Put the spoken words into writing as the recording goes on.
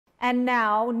And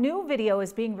now, new video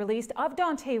is being released of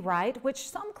Daunte Wright, which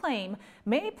some claim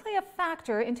may play a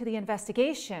factor into the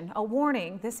investigation. A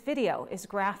warning, this video is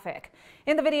graphic.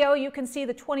 In the video, you can see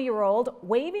the 20-year-old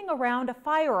waving around a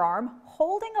firearm,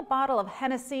 holding a bottle of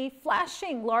Hennessy,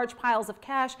 flashing large piles of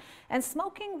cash, and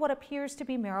smoking what appears to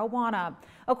be marijuana.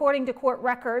 According to court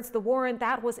records, the warrant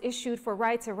that was issued for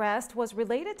Wright's arrest was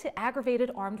related to aggravated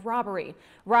armed robbery.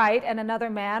 Wright and another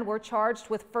man were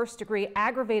charged with first-degree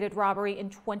aggravated robbery in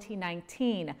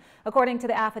 2019. According to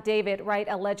the affidavit, Wright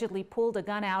allegedly pulled a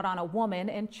gun out on a woman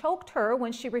and choked her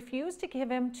when she refused to give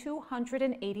him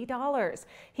 $280.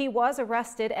 He was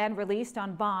arrested and released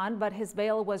on bond, but his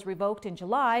bail was revoked in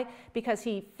July because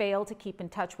he failed to keep in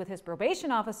touch with his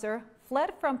probation officer,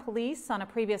 fled from police on a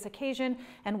previous occasion,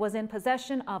 and was in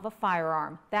possession of a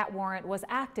firearm. That warrant was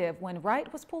active when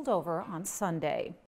Wright was pulled over on Sunday.